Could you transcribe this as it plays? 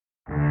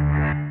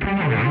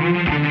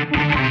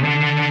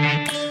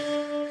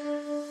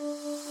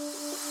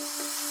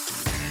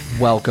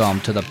Welcome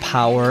to the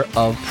Power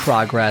of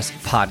Progress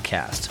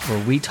podcast,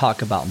 where we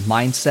talk about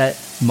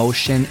mindset,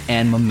 motion,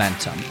 and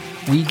momentum.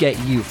 We get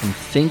you from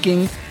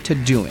thinking to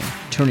doing,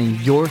 turning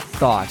your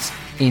thoughts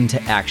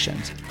into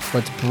actions.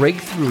 Let's break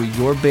through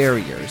your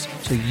barriers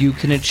so you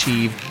can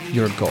achieve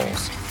your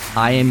goals.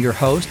 I am your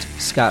host,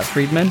 Scott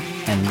Friedman,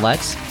 and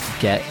let's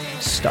get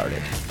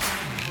started.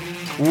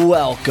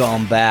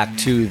 Welcome back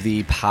to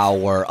the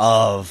Power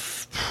of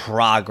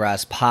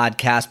Progress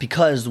podcast,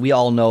 because we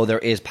all know there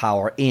is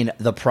power in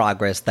the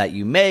progress that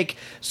you make.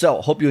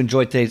 So hope you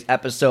enjoyed today's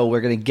episode.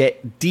 We're going to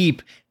get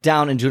deep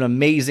down into an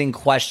amazing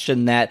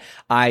question that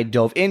I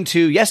dove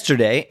into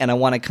yesterday, and I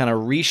want to kind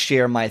of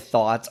reshare my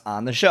thoughts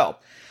on the show.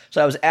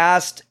 So I was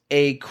asked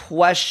a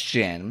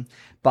question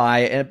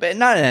by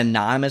not an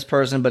anonymous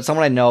person, but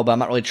someone I know, but I'm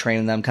not really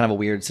training them, kind of a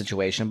weird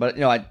situation. But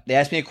they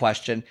asked me a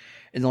question,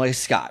 and they're like,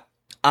 Scott,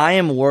 I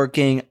am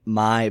working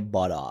my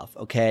butt off,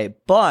 okay?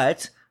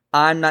 But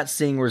I'm not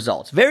seeing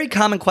results. Very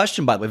common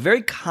question, by the way.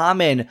 Very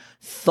common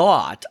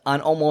thought on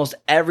almost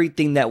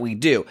everything that we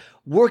do.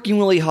 Working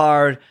really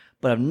hard,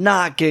 but I'm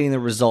not getting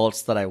the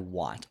results that I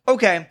want.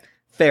 Okay,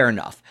 fair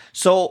enough.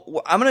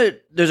 So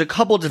there's a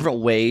couple different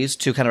ways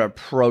to kind of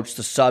approach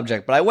the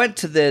subject, but I went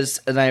to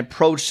this and I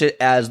approached it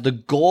as the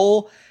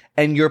goal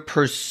and your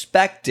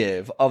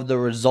perspective of the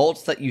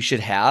results that you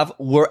should have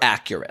were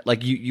accurate.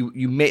 Like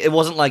it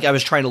wasn't like I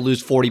was trying to lose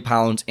 40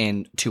 pounds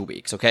in 2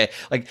 weeks, okay?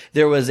 Like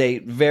there was a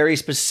very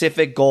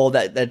specific goal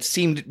that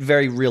seemed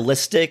very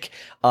realistic.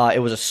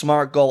 It was a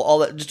smart goal. All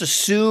that, just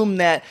assume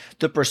that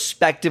the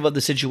perspective of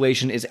the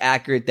situation is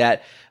accurate,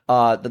 that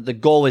the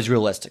goal is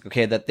realistic,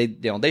 okay? That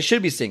they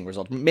should be seeing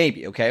results,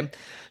 maybe, okay?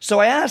 So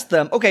I asked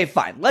them, okay,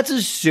 fine. Let's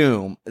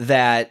assume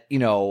that,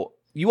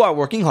 you are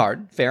working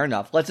hard, fair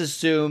enough. Let's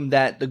assume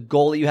that the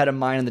goal that you had in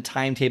mind and the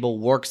timetable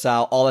works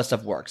out, all that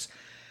stuff works.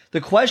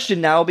 The question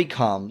now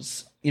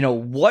becomes,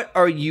 what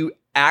are you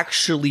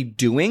actually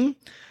doing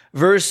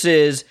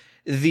versus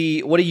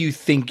what do you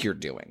think you're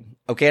doing?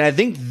 Okay, and I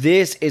think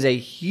this is there's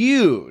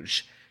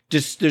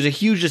a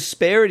huge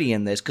disparity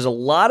in this, because a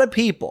lot of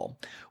people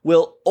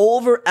will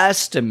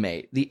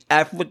overestimate the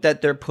effort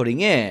that they're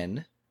putting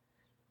in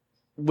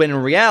when in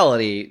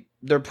reality,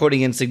 they're putting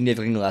in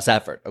significantly less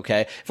effort,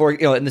 okay?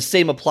 And the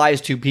same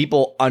applies to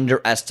people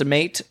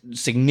underestimate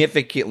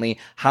significantly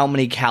how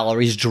many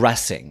calories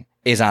dressing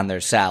is on their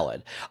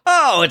salad.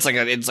 Oh, it's like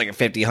a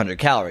 50, 100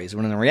 calories,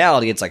 when in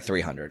reality, it's like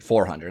 300,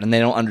 400, and they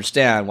don't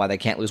understand why they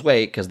can't lose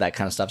weight, because that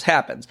kind of stuff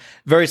happens.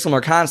 Very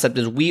similar concept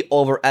is we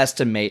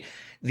overestimate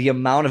the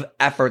amount of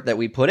effort that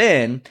we put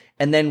in,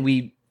 and then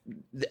we,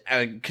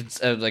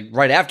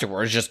 right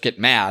afterwards, just get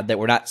mad that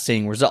we're not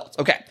seeing results.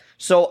 Okay.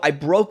 So I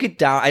broke it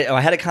down.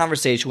 I had a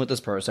conversation with this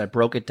person. I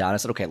broke it down. I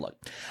said, okay, look,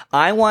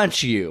 I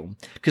want you,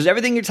 because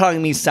everything you're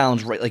telling me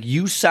sounds right. Like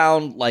you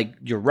sound like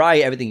you're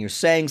right. Everything you're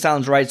saying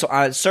sounds right. So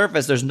on its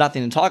surface, there's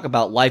nothing to talk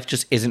about. Life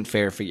just isn't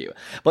fair for you.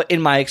 But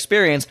in my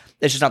experience,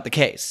 it's just not the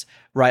case,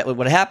 right?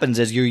 What happens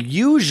is you're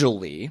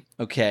usually,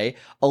 okay,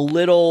 a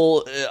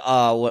little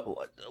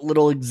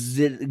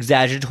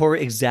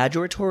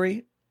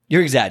exaggeratory.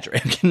 You're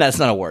exaggerating. That's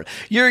not a word.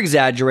 You're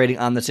exaggerating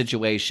on the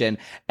situation,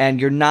 and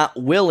you're not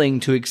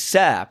willing to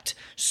accept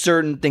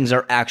certain things that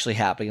are actually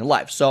happening in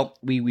life. So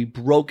we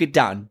broke it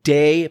down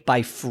day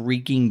by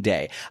freaking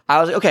day. I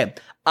was like, okay,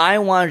 I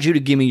wanted you to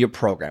give me your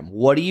program.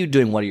 What are you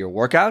doing? What are your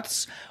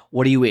workouts?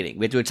 What are you eating?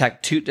 We had to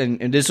attack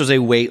and this was a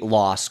weight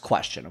loss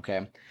question,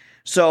 okay?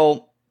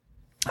 So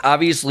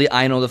obviously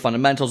I know the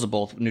fundamentals of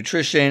both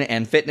nutrition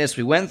and fitness.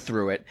 We went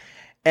through it,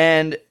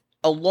 and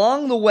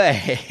along the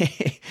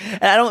way,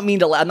 and I'm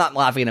not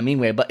laughing in a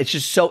mean way, but it's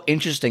just so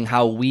interesting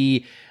how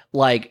we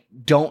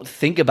don't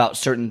think about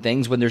certain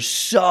things when they're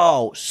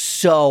so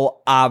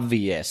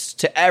obvious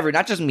to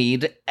not just me,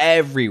 to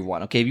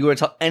everyone. Okay, if you were to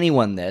tell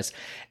anyone this,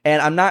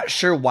 and I'm not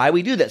sure why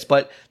we do this,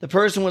 but the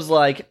person was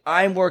like,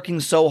 I'm working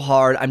so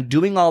hard, I'm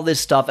doing all this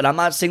stuff, and I'm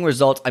not seeing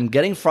results. I'm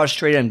getting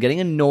frustrated, I'm getting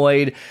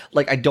annoyed.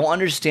 I don't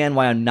understand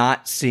why I'm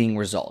not seeing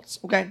results.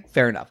 Okay,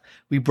 fair enough.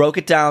 We broke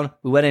it down,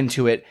 we went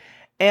into it,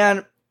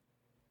 and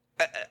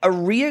a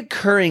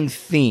reoccurring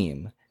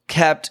theme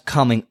kept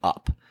coming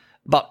up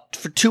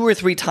for 2 or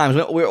 3 times.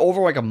 We were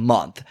over a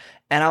month.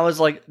 And I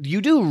was like,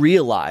 you do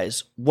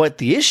realize what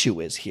the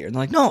issue is here? And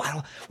they're like, no, I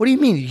don't. What do you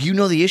mean? You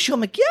know the issue? I'm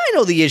like, yeah, I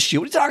know the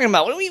issue. What are you talking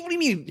about? What do you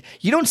mean?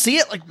 You don't see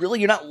it? Really?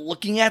 You're not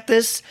looking at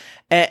this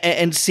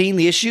and seeing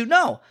the issue?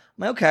 No. I'm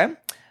like, okay.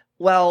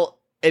 Well,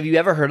 have you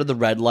ever heard of the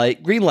red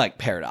light, green light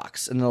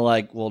paradox? And they're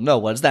like, well, no,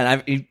 what's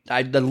that?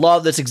 I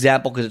love this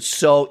example because it's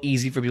so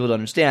easy for people to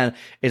understand,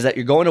 is that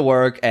you're going to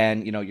work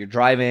and, you're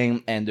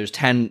driving and there's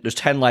 10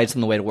 lights on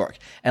the way to work.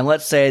 And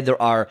let's say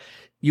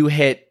you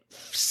hit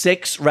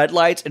 6 red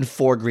lights and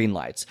 4 green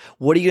lights.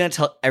 What are you going to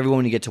tell everyone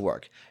when you get to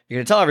work? You're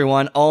going to tell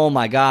everyone, oh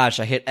my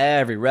gosh, I hit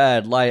every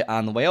red light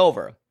on the way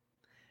over.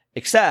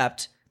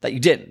 Except that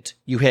you didn't.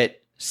 You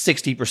hit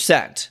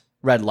 60%.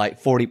 Red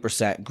light,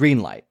 40%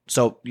 green light.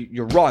 So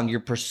you're wrong.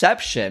 Your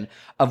perception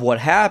of what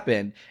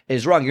happened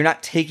is wrong. You're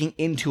not taking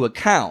into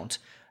account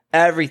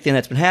everything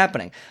that's been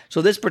happening.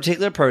 So this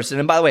particular person,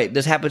 and by the way,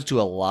 this happens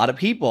to a lot of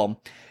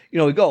people,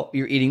 we go,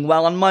 you're eating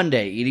well on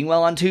Monday, eating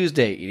well on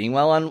Tuesday, eating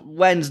well on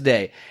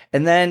Wednesday.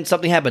 And then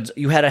something happens.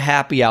 You had a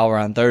happy hour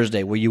on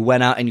Thursday where you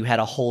went out and you had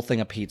a whole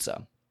thing of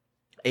pizza.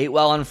 Ate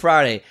well on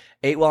Friday,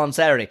 ate well on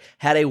Saturday,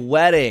 had a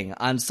wedding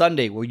on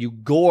Sunday where you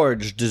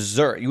gorged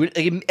dessert. You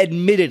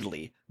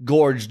admittedly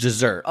gorged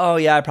dessert. Oh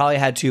yeah, I probably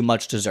had too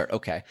much dessert.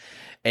 Okay.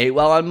 Ate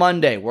well on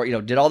Monday, where,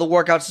 did all the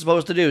workouts you're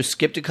supposed to do,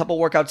 skipped a couple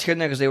workouts here and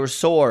there because they were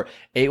sore,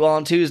 ate well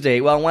on Tuesday,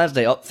 ate well on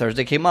Wednesday,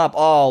 Thursday came up,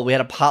 we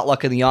had a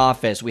potluck in the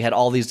office, we had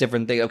all these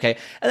different things, okay?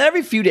 And then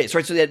every few days,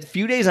 right? So they had a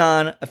few days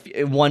on,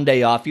 one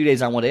day off, few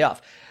days on, one day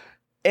off.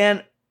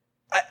 And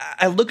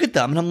I look at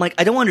them and I'm like,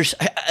 I don't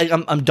understand.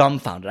 I'm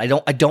dumbfounded. I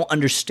don't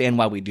understand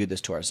why we do this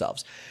to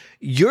ourselves.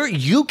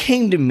 You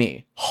came to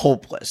me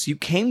hopeless. You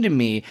came to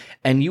me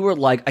and you were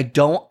like, I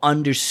don't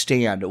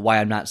understand why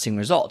I'm not seeing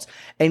results.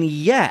 And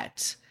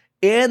yet,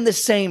 in the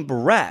same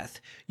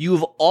breath, you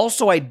have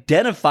also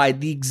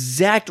identified the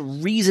exact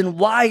reason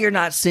why you're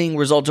not seeing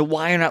results or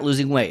why you're not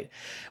losing weight.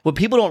 What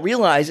people don't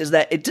realize is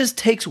that it just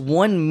takes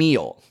one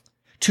meal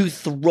to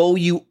throw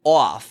you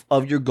off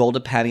of your goal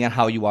depending on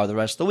how you are the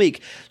rest of the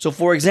week. So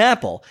for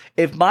example,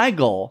 if my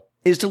goal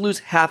is to lose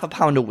half a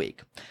pound a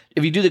week,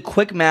 if you do the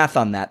quick math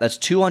on that, that's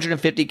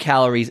 250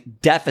 calories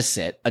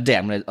deficit a day.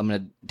 I'm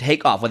gonna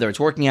take off, whether it's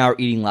working out or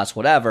eating less,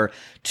 whatever,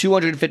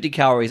 250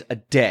 calories a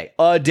day.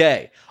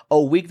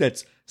 A week,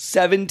 that's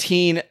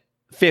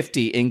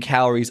 1750 in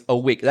calories a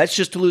week. That's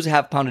just to lose a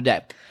half pound a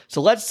day.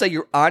 So let's say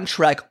you're on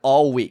track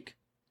all week,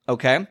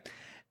 okay?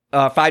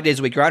 5 days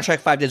a week. You're on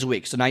track 5 days a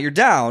week. So now you're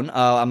down.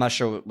 I'm not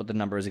sure what the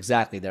number is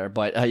exactly there,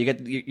 but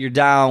you're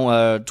down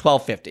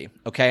 1250.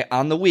 Okay,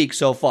 on the week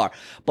so far.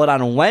 But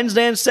on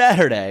Wednesday and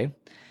Saturday,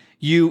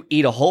 you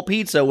eat a whole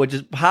pizza, which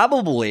is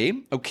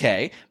probably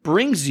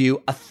brings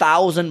you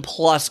 1,000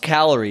 plus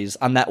calories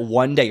on that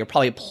one day. You're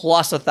probably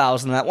plus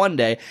 1,000 that one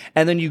day,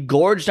 and then you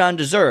gorged on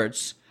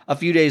desserts. A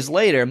few days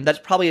later, that's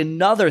probably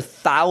another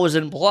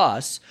 1,000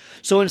 plus.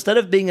 So instead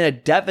of being in a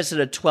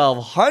deficit of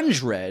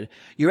 1,200,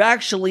 you're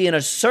actually in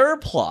a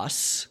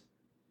surplus.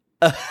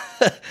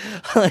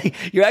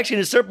 You're actually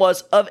in a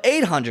surplus of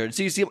 800.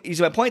 So you see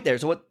my point there.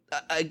 So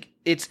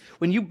it's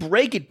when you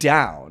break it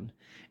down,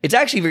 it's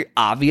actually very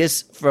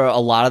obvious for a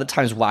lot of the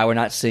times why we're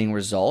not seeing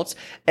results.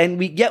 And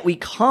we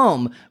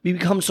become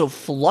so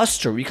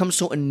flustered, we become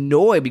so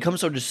annoyed, become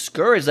so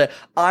discouraged that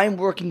I'm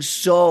working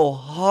so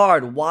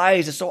hard. Why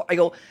is it so?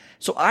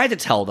 So I had to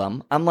tell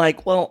them, I'm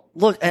like, well,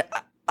 look,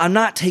 I'm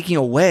not taking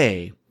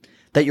away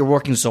that you're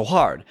working so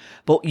hard,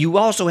 but you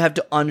also have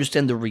to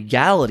understand the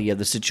reality of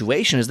the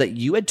situation is that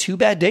you had 2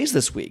 bad days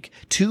this week.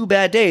 2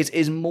 bad days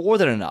is more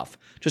than enough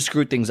to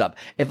screw things up.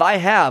 If I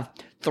have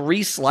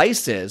 3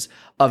 slices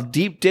of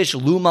deep dish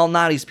Lou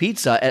Malnati's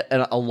pizza,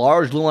 a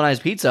large Lou Malnati's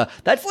pizza,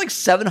 that's like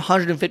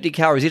 750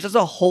 calories. It's just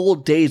a whole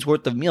day's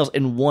worth of meals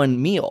in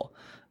one meal.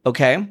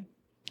 Okay?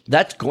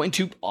 That's going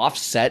to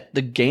offset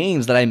the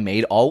gains that I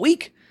made all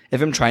week.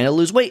 If I'm trying to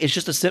lose weight, it's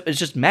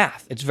just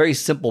math. It's very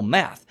simple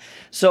math.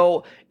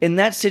 So in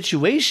that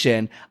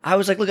situation, I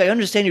was like, look, I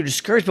understand you're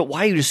discouraged, but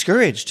why are you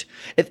discouraged?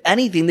 If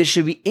anything, this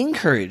should be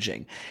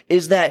encouraging,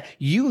 is that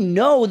you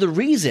know the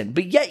reason,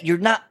 but yet you're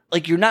not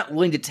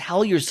willing to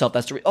tell yourself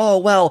that's the reason. Oh,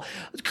 well,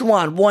 come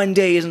on, one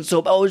day isn't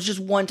so, it's just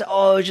one time.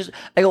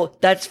 I go,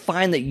 that's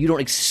fine that you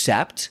don't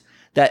accept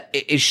that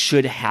it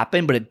should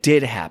happen, but it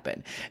did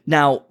happen.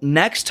 Now,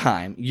 next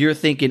time you're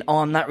thinking,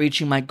 I'm not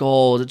reaching my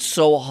goals. It's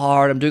so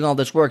hard. I'm doing all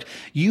this work.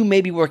 You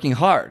may be working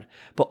hard,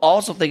 but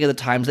also think of the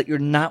times that you're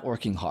not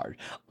working hard.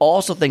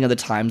 Also think of the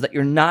times that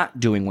you're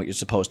not doing what you're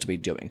supposed to be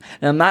doing.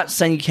 And I'm not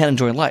saying you can't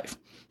enjoy life.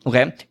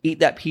 Okay?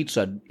 Eat that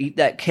pizza, eat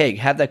that cake,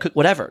 have that cook,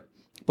 whatever.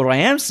 But what I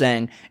am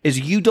saying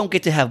is you don't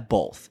get to have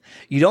both.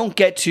 You don't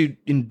get to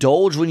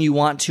indulge when you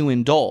want to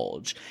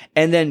indulge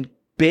and then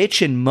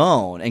bitch and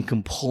moan and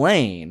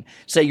complain,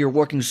 say you're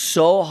working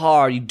so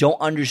hard, you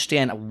don't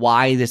understand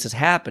why this is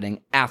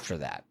happening after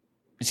that.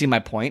 You see my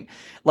point?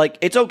 Like,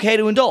 it's okay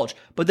to indulge,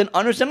 but then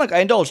understand, like, I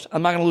indulged.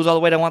 I'm not going to lose all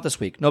the weight I want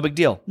this week. No big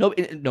deal. No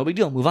big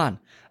deal. Move on.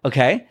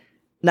 Okay?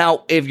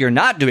 Now, if you're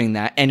not doing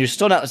that and you're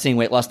still not seeing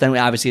weight loss, then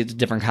obviously it's a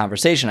different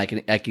conversation. I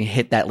can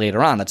hit that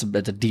later on. That's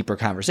a deeper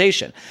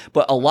conversation.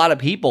 But a lot of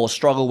people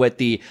struggle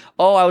with I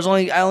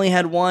only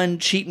had one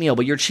cheat meal,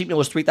 but your cheat meal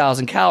was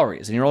 3,000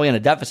 calories and you're only in a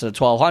deficit of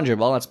 1,200.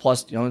 Well, that's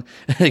plus,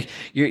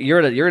 you're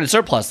in a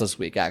surplus this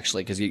week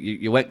actually because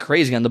you went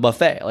crazy on the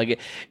buffet.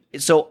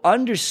 So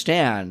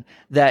understand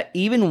that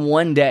even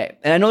one day,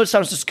 and I know it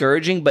sounds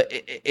discouraging, but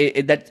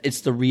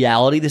it's the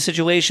reality of the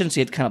situation, so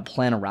you have to kind of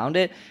plan around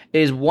it,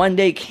 is one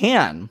day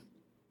can,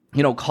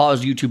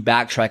 cause you to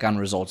backtrack on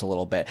results a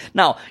little bit.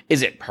 Now,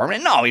 is it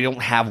permanent? No, you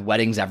don't have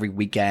weddings every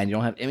weekend.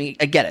 I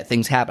get it.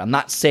 Things happen. I'm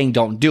not saying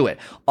don't do it.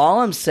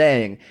 All I'm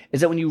saying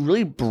is that when you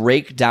really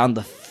break down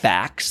the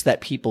facts that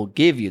people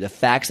give you, the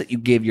facts that you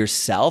give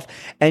yourself,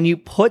 and you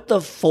put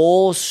the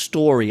full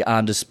story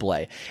on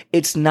display,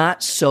 it's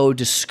not so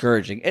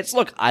discouraging.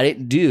 Look, I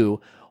didn't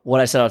do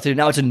what I set out to do.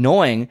 Now, it's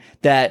annoying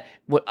that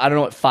I don't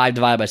know what 5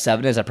 divided by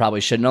 7 is. I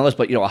probably should know this,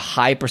 but a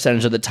high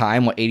percentage of the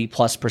time,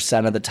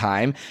 80+% of the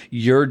time,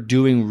 you're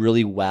doing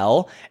really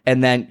well,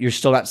 and then you're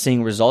still not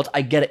seeing results.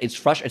 I get it. It's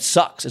frustrating. It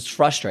sucks. It's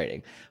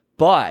frustrating.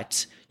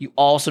 But you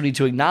also need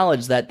to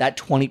acknowledge that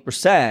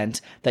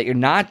 20% that you're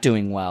not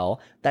doing well,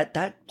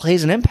 that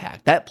plays an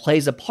impact. That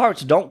plays a part.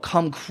 So don't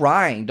come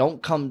crying.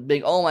 Don't come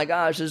being, oh my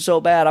gosh, this is so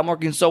bad. I'm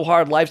working so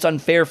hard. Life's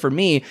unfair for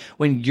me,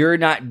 when you're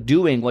not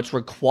doing what's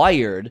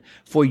required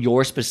for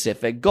your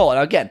specific goal. And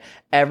again,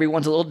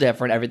 everyone's a little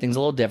different. Everything's a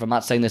little different. I'm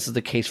not saying this is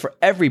the case for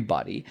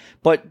everybody,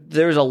 but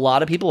there's a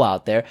lot of people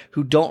out there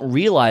who don't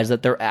realize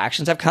that their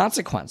actions have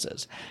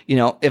consequences.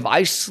 If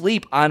I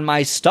sleep on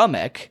my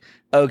stomach,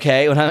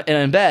 okay, when I'm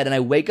in bed and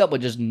I wake up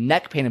with just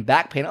neck pain and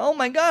back pain, oh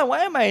my God,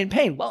 why am I in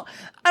pain? Well,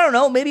 I don't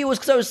know. Maybe it was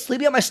because I was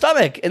sleeping on my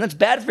stomach, and that's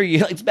bad for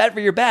you. It's bad for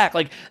your back.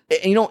 And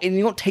you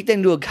don't take that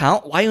into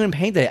account. Why are you in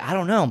pain today? I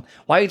don't know.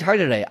 Why are you tired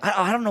today?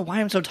 I don't know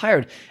why I'm so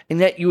tired. And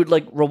yet you would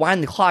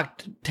rewind the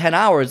clock 10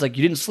 hours, you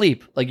didn't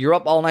sleep. You're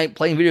up all night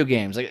playing video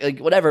games,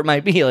 whatever it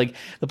might be. The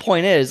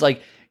point is,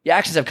 your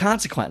actions have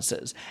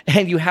consequences,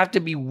 and you have to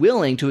be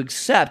willing to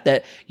accept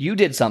that you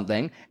did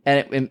something,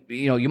 and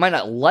you might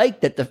not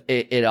like that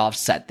it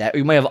offset that, or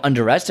you might have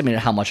underestimated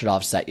how much it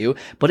offset you,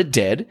 but it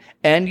did,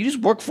 and you just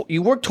work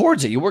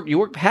towards it. You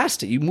work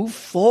past it. You move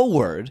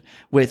forward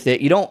with it.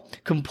 You don't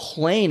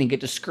complain and get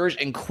discouraged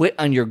and quit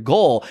on your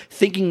goal,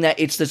 thinking that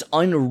it's this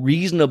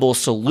unreasonable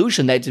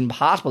solution, that it's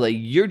impossible, that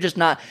you're just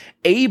not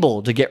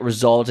able to get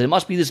results. It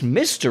must be this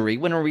mystery,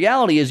 when in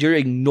reality is you're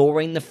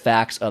ignoring the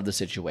facts of the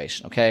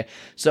situation. Okay.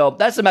 So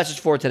that's the message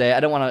for today. I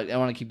don't want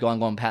to keep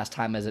going past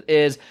time as it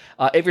is.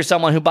 If you're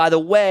someone who, by the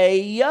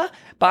way,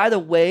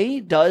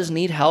 does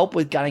need help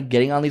with kind of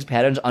getting on these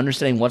patterns,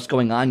 understanding what's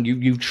going on,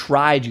 you've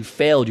tried, you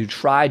failed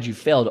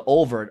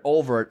over and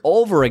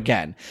over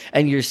again,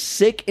 and you're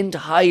sick and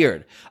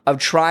tired of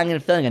trying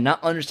and failing and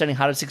not understanding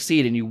how to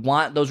succeed, and you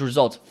want those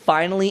results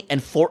finally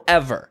and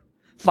forever,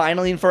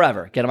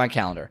 get on my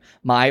calendar,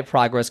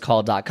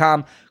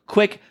 myprogresscall.com.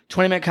 Quick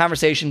 20-minute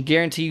conversation,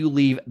 guarantee you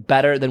leave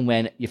better than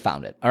when you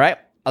found it. All right?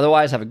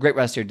 Otherwise, have a great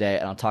rest of your day,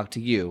 and I'll talk to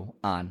you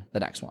on the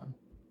next one.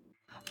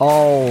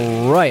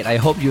 All right. I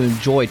hope you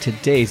enjoyed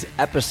today's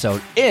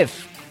episode.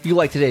 If you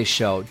like today's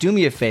show, do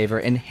me a favor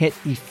and hit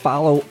the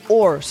follow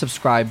or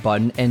subscribe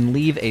button and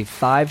leave a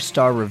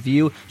 5-star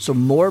review so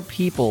more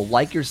people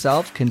like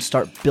yourself can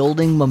start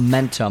building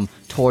momentum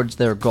towards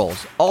their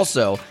goals.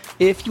 Also,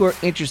 if you are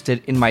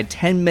interested in my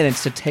 10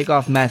 minutes to take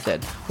off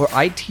method, where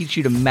I teach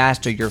you to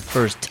master your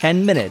first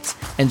 10 minutes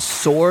and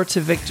soar to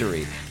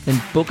victory,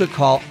 then book a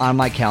call on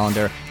my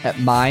calendar at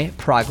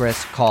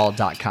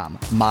myprogresscall.com.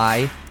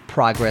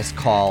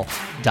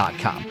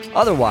 myprogresscall.com.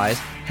 Otherwise,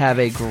 have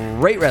a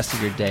great rest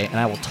of your day, and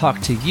I will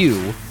talk to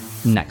you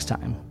next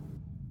time.